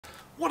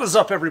What is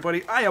up,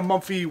 everybody? I am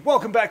Mumphy.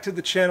 Welcome back to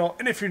the channel,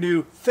 and if you're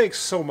new, thanks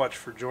so much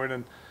for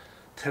joining.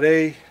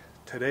 Today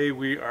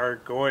we are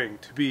going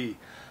to be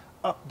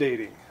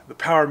updating the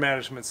power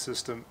management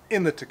system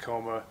in the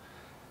Tacoma.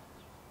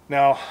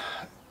 Now,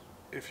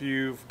 if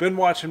you've been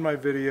watching my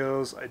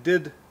videos, I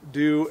did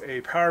do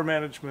a power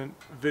management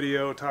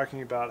video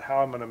talking about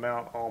how I'm going to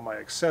mount all my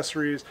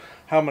accessories,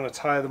 how I'm going to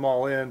tie them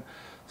all in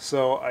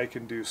so I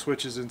can do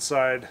switches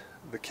inside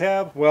the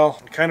cab.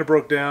 Well, it kind of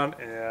broke down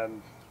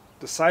and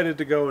decided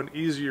to go an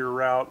easier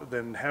route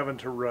than having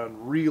to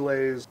run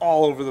relays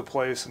all over the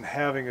place and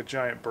having a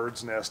giant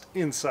bird's nest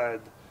inside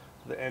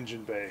the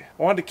engine bay.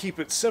 I wanted to keep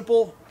it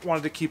simple,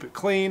 wanted to keep it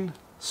clean,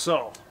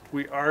 so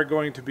we are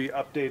going to be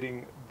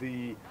updating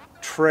the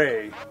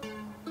tray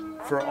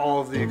for all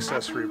of the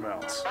accessory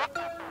mounts.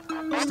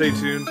 Stay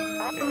tuned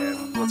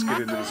and let's get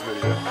into this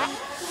video.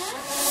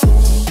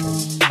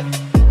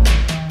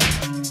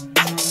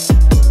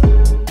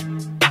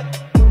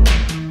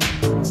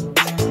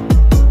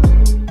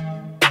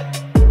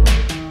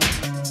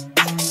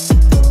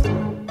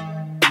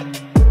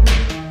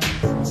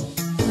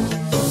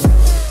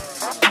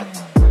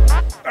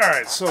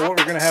 Alright, so what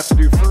we're going to have to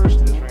do first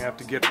is we're going to have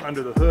to get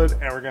under the hood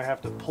and we're going to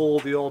have to pull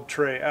the old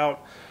tray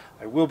out.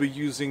 I will be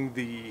using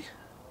the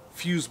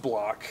fuse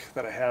block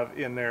that I have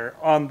in there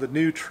on the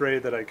new tray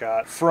that I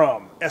got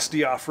from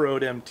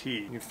sdoffroadmt.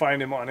 You can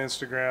find him on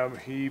Instagram.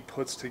 He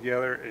puts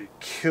together a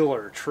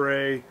killer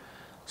tray,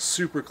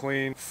 super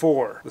clean,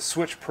 for the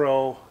Switch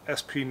Pro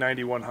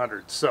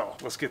SP9100. So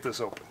let's get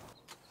this open.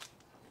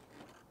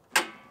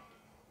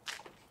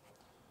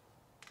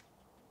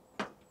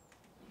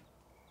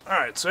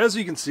 Alright, so as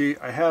you can see,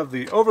 I have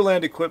the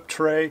Overland equipped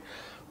tray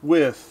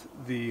with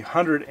the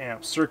 100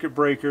 amp circuit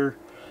breaker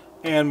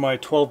and my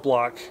 12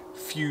 block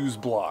fuse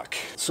block.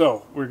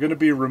 So we're going to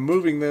be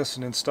removing this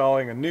and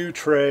installing a new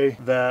tray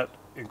that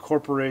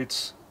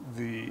incorporates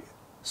the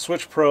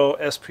Switch Pro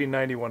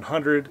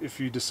SP9100. If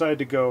you decide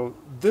to go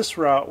this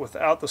route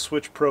without the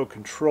Switch Pro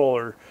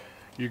controller,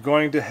 you're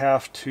going to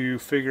have to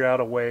figure out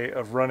a way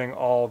of running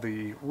all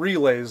the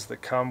relays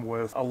that come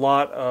with a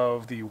lot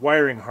of the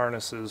wiring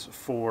harnesses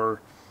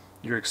for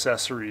your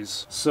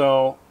accessories.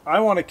 So I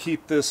want to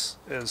keep this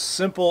as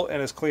simple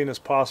and as clean as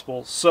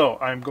possible, so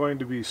I'm going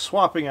to be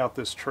swapping out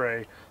this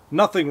tray.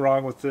 Nothing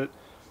wrong with it,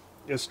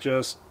 it's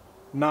just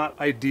not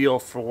ideal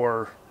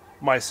for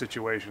my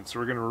situation. So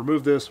we're going to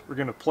remove this, we're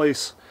going to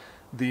place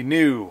the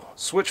new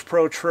Switch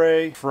Pro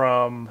tray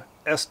from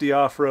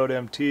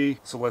sdoffroadmt.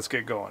 So let's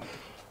get going.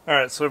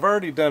 Alright, so I've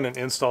already done an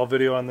install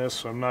video on this,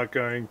 so I'm not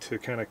going to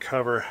kind of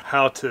cover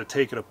how to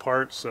take it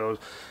apart. So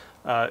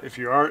if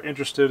you are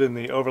interested in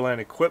the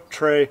Overland equipped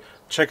tray,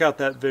 check out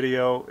that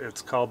video.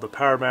 It's called the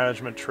Power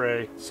Management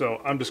Tray.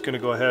 So I'm just going to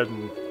go ahead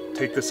and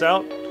take this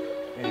out,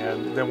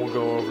 and then we'll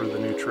go over the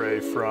new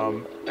tray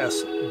from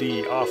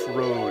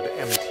sdoffroadmt.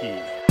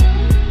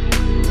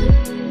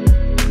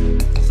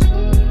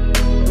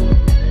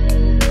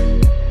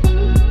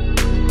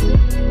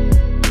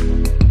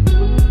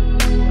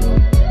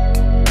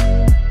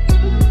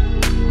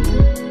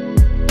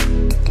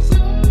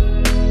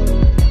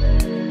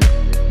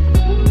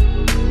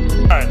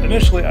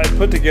 Initially, I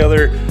put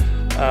together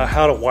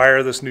how to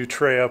wire this new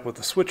tray up with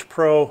the Switch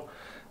Pro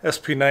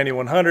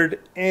SP9100,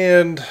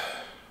 and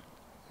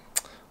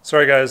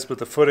sorry guys, but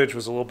the footage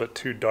was a little bit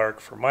too dark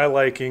for my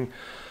liking.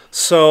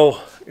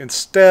 So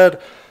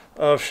instead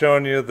of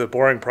showing you the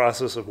boring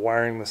process of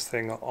wiring this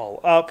thing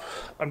all up,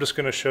 I'm just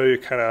going to show you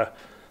kind of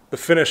the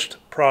finished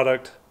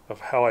product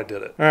of how I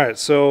did it. Alright,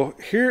 so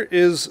here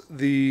is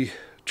the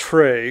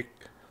tray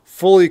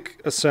fully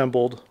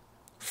assembled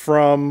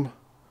from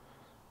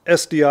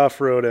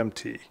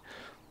sdoffroadmt.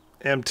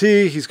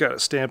 He's got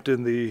it stamped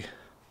in the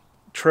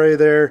tray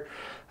there.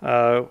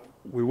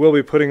 We will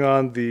be putting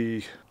on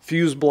the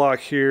fuse block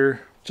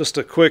here. Just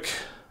a quick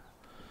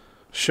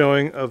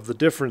showing of the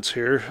difference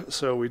here.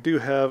 So we do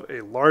have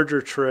a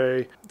larger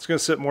tray. It's going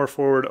to sit more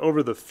forward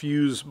over the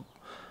fuse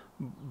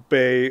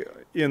bay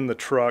in the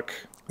truck.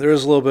 There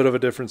is a little bit of a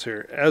difference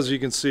here. As you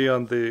can see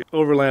on the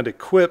Overland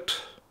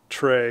equipped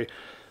tray,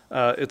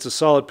 it's a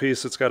solid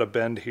piece. It's got a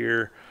bend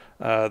here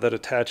that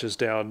attaches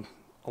down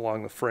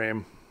along the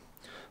frame.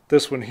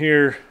 This one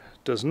here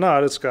does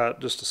not. It's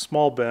got just a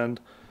small bend,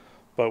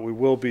 but we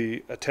will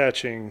be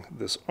attaching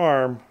this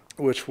arm,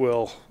 which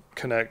will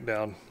connect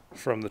down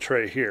from the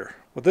tray here.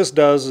 What this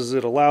does is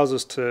it allows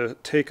us to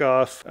take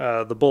off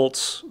the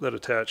bolts that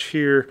attach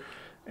here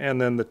and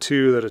then the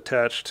two that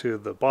attach to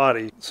the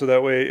body, so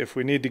that way if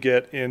we need to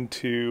get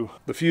into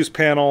the fuse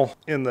panel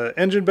in the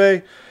engine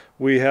bay,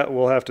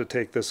 we'll have to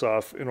take this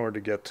off in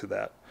order to get to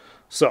that.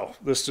 So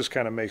this just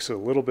kind of makes it a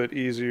little bit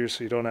easier,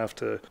 so you don't have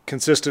to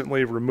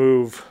consistently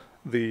remove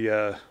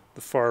the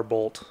far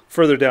bolt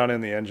further down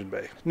in the engine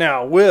bay.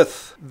 Now,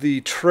 with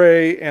the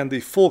tray and the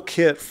full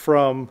kit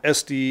from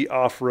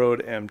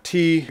sdoffroadmt,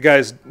 the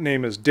guy's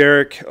name is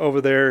Derek over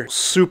there.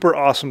 Super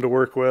awesome to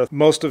work with.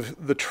 Most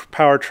of the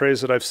power trays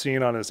that I've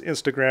seen on his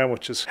Instagram,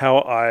 which is how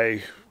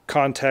I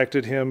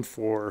contacted him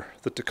for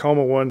the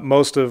Tacoma one.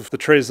 Most of the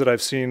trays that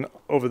I've seen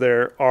over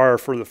there are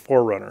for the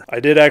 4Runner. I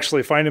did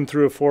actually find him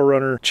through a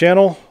 4Runner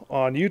channel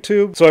on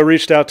YouTube, so I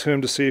reached out to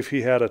him to see if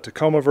he had a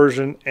Tacoma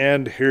version,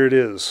 and here it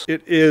is.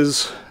 It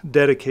is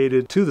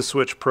dedicated to the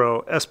Switch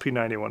Pro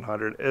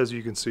SP9100, as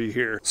you can see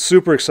here.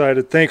 Super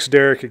excited. Thanks,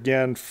 Derek,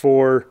 again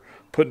for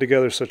putting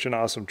together such an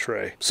awesome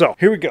tray. So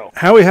here we go.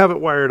 How we have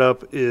it wired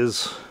up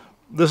is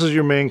this is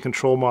your main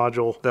control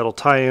module that'll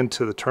tie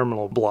into the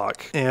terminal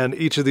block, and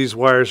each of these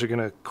wires are going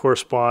to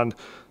correspond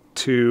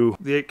to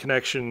the 8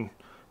 connection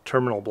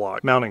terminal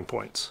block mounting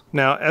points.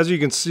 Now, as you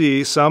can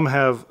see, some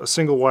have a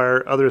single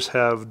wire, others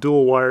have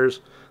dual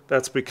wires.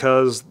 That's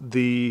because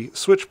the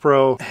Switch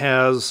Pro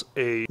has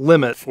a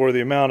limit for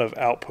the amount of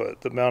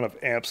output, the amount of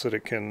amps that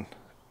it can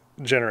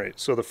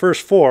generate. So the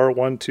first 4,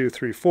 1, 2,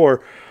 3,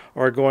 4,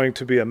 are going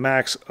to be a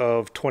max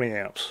of 20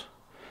 amps,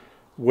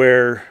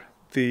 where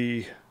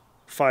the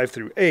 5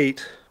 through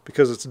 8,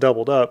 because it's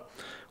doubled up,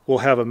 will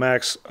have a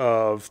max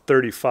of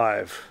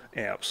 35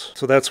 amps.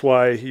 So that's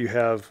why you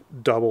have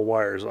double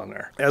wires on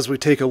there. As we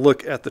take a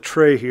look at the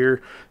tray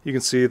here, you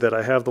can see that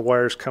I have the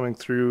wires coming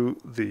through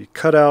the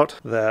cutout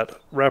that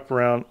wrap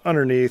around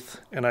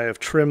underneath, and I have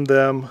trimmed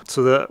them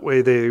so that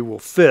way they will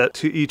fit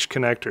to each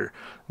connector.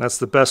 That's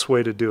the best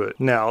way to do it.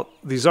 Now,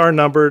 these are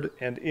numbered,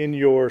 and in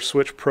your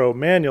Switch Pro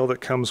manual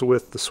that comes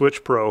with the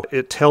Switch Pro,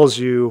 it tells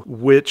you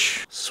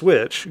which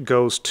switch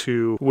goes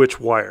to which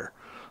wire.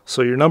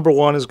 So your number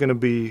 1 is going to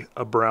be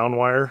a brown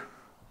wire.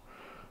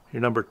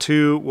 Your number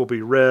 2 will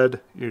be red.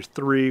 Your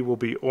 3 will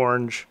be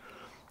orange.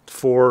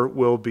 4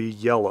 will be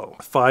yellow.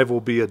 5 will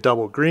be a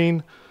double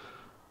green.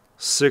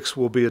 6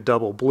 will be a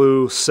double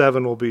blue.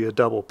 7 will be a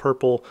double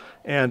purple.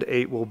 And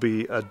 8 will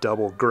be a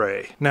double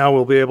gray. Now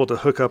we'll be able to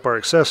hook up our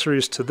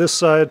accessories to this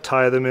side,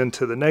 tie them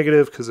into the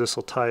negative, because this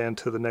will tie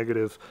into the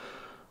negative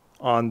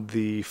on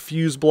the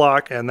fuse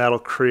block, and that'll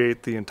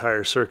create the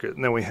entire circuit.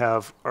 And then we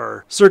have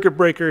our circuit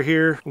breaker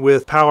here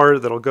with power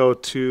that'll go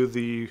to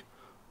the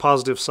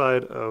positive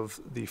side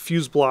of the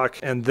fuse block,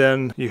 and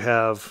then you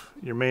have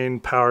your main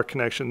power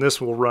connection.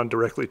 This will run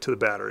directly to the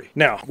battery.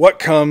 Now, what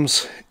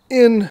comes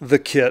in the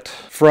kit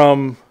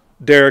from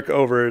Derek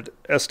over at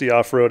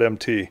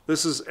sdoffroadmt?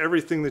 This is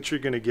everything that you're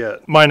going to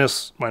get,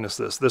 minus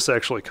this. This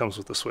actually comes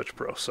with the Switch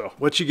Pro. So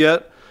what you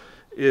get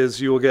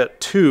is you will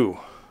get 2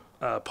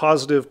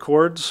 positive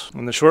cords,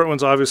 and the short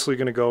one's obviously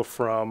going to go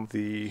from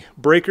the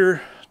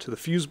breaker to the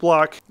fuse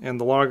block,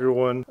 and the longer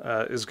one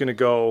is going to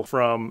go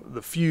from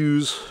the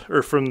fuse,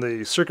 or from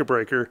the circuit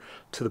breaker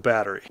to the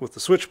battery. With the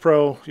Switch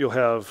Pro, you'll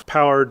have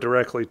power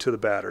directly to the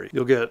battery.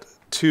 You'll get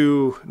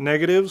 2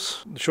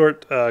 negatives. The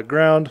short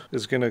ground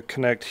is going to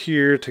connect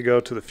here to go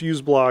to the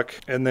fuse block,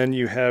 and then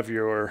you have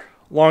your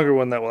longer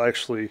one that will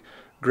actually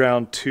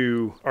ground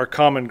to our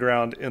common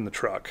ground in the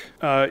truck.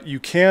 You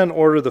can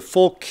order the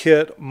full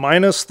kit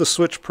minus the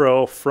Switch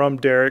Pro from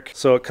Derek.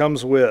 So it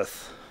comes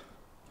with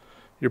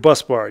your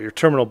bus bar, your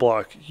terminal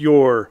block,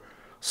 your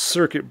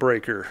circuit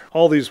breaker,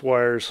 all these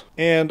wires,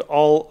 and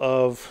all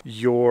of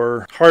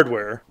your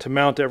hardware to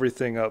mount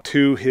everything up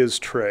to his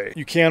tray.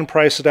 You can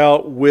price it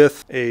out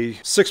with a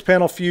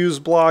 6-panel fuse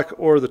block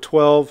or the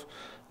 12.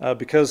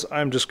 Because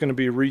I'm just going to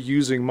be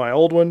reusing my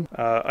old one,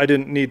 I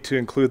didn't need to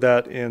include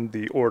that in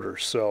the order.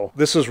 So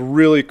this is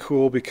really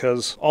cool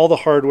because all the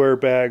hardware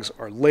bags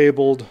are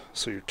labeled.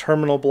 So your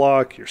terminal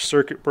block, your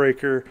circuit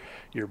breaker,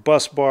 your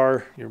bus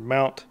bar, your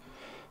mount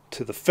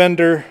to the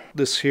fender.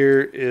 This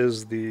here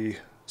is the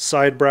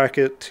side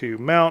bracket to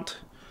mount,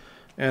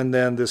 and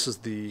then this is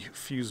the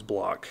fuse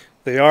block.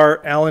 They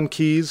are Allen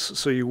keys,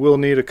 so you will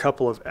need a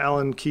couple of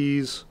Allen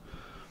keys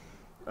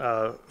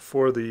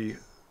for the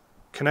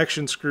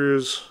connection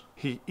screws.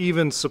 He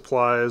even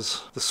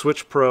supplies the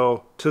Switch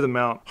Pro to the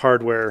mount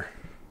hardware,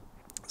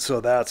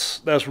 so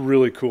that's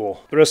really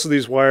cool. The rest of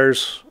these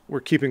wires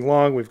we're keeping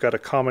long. We've got a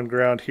common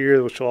ground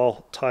here which will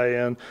all tie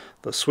in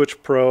the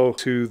Switch Pro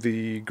to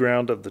the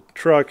ground of the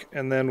truck,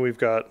 and then we've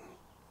got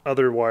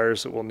other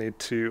wires that we'll need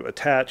to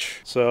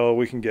attach so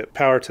we can get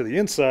power to the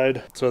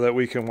inside so that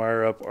we can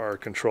wire up our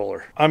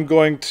controller. I'm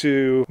going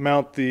to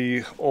mount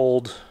the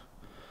old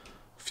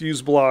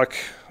fuse block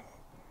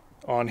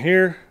on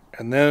here,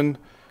 and then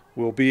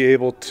we'll be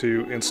able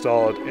to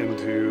install it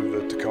into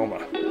the Tacoma.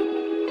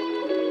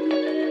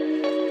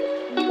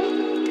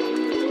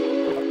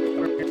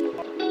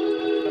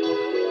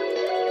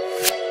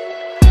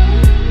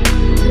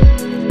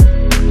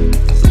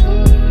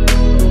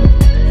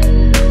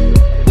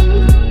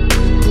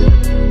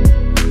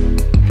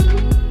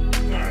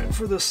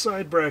 For the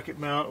side bracket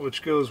mount,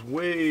 which goes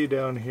way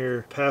down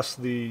here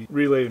past the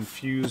relay and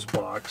fuse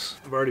box,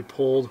 I've already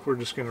pulled. We're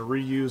just going to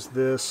reuse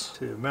this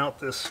to mount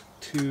this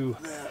to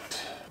that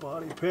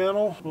body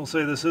panel. We'll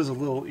say this is a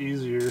little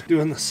easier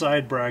doing the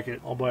side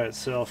bracket all by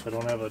itself. I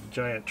don't have a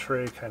giant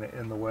tray kind of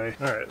in the way.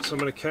 Alright, so I'm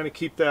going to kind of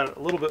keep that a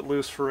little bit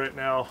loose for right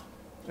now,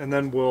 and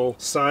then we'll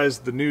size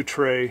the new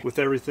tray with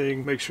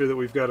everything, make sure that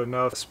we've got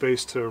enough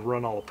space to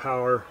run all the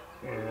power,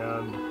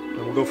 and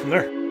then we'll go from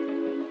there.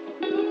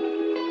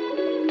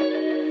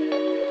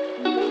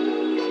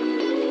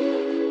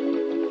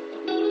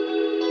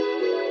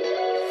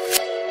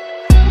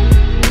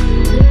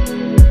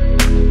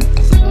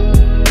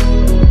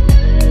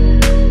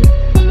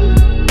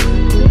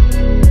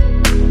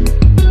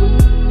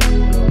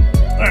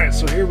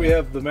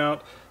 of the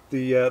mount.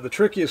 The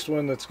trickiest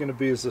one that's going to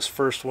be is this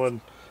first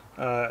one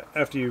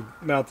after you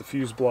mount the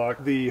fuse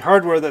block. The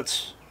hardware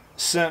that's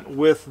sent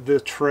with the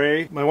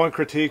tray, my one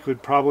critique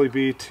would probably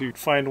be to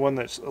find one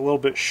that's a little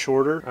bit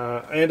shorter.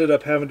 I ended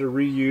up having to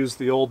reuse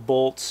the old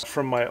bolts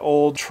from my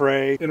old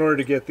tray in order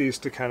to get these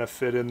to kind of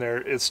fit in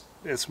there.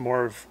 It's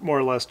more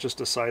or less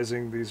just a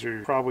sizing. These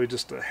are probably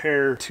just a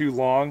hair too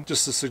long.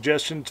 Just a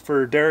suggestion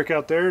for Derek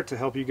out there to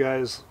help you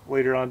guys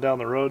later on down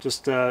the road.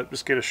 Just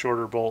get a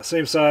shorter bolt.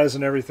 Same size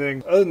and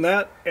everything. Other than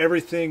that,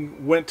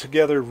 everything went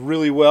together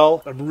really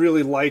well. I'm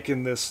really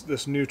liking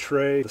this new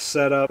tray, the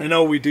setup. I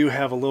know we do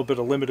have a little bit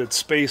of limited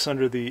space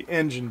under the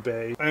engine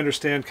bay. I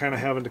understand kind of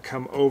having to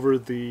come over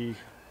the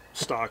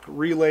stock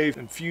relay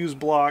and fuse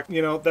block.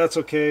 You know, that's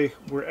okay.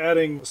 We're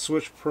adding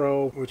Switch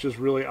Pro, which is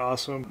really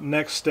awesome.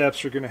 Next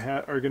steps are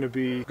going to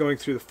be going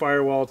through the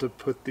firewall to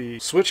put the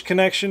switch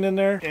connection in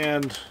there,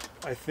 and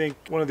I think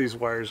one of these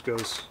wires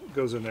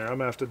goes in there. I'm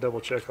gonna have to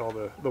double check all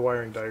the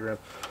wiring diagram.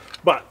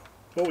 But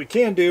what we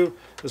can do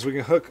is we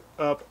can hook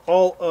up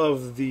all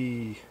of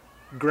the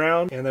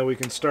ground, and then we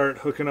can start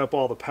hooking up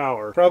all the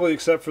power, probably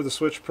except for the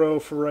Switch Pro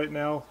for right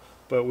now.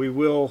 But we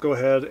will go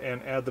ahead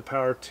and add the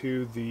power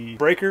to the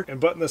breaker and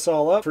button this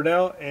all up for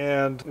now,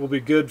 and we'll be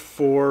good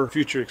for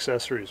future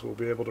accessories. We'll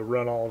be able to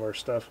run all of our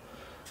stuff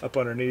up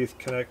underneath,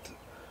 connect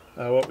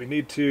what we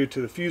need to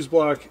the fuse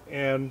block,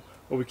 and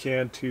what we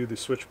can to the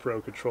Switch Pro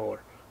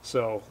controller.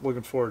 So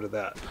looking forward to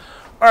that.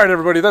 All right,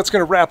 everybody, that's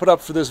going to wrap it up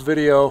for this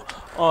video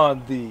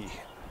on the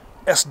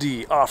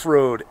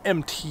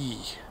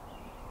sdoffroadmt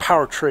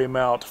power tray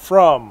mount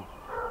from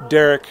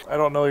Derek. I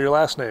don't know your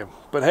last name,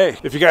 but hey,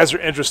 if you guys are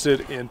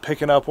interested in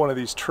picking up one of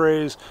these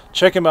trays,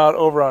 check him out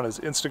over on his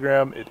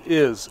Instagram. It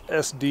is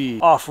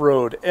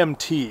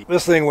sdoffroadmt.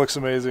 This thing looks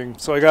amazing,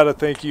 so I got to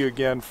thank you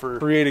again for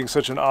creating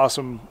such an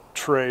awesome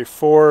tray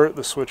for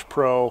the Switch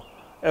Pro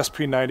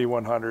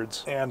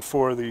SP9100s and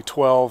for the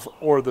 12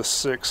 or the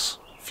 6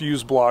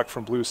 fuse block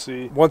from Blue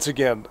Sea. Once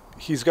again,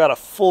 he's got a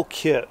full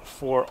kit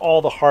for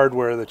all the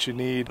hardware that you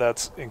need.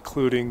 That's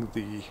including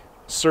the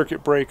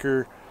circuit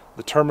breaker,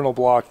 the terminal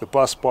block, the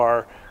bus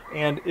bar,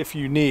 and if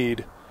you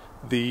need,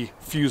 the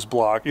fuse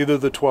block, either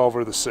the 12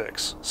 or the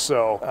 6.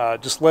 So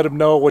just let him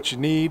know what you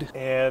need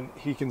and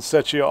he can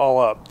set you all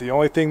up. The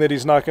only thing that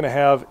he's not going to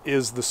have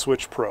is the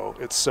Switch Pro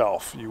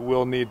itself. You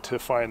will need to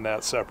find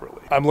that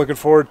separately. I'm looking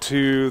forward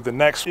to the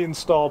next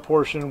install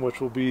portion, which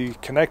will be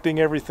connecting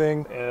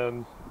everything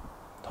and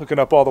hooking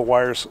up all the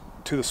wires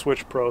to the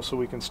Switch Pro so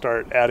we can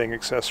start adding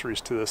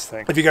accessories to this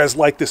thing. If you guys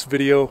like this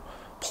video,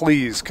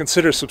 please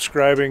consider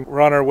subscribing. We're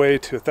on our way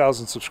to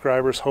 1,000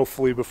 subscribers,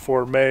 hopefully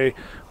before May,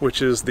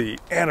 which is the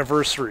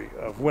anniversary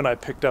of when I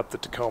picked up the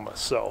Tacoma.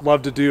 So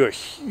love to do a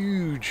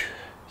huge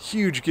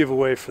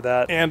giveaway for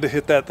that, and to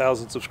hit that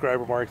 1,000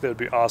 subscriber mark. That'd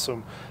be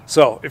awesome.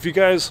 So if you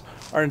guys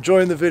are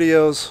enjoying the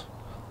videos,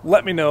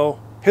 let me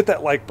know. Hit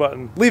that like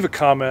button, leave a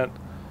comment.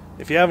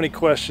 If you have any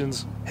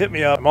questions, hit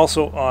me up. I'm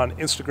also on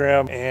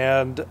Instagram,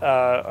 and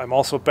I'm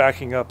also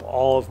backing up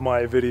all of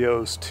my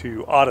videos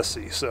to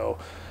Odyssey. So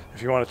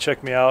if you want to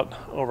check me out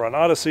over on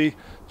Odyssey,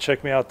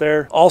 check me out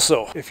there.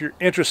 Also, if you're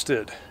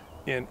interested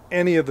in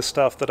any of the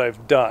stuff that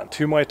I've done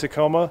to my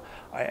Tacoma,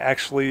 I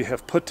actually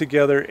have put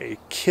together a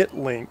kit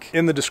link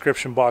in the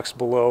description box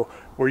below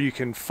where you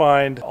can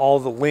find all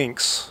the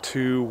links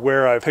to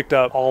where I've picked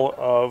up all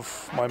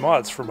of my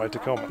mods for my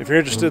Tacoma. If you're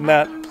interested in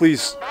that,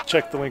 please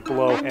check the link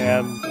below,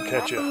 and we'll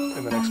catch you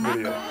in the next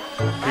video.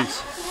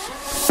 Peace.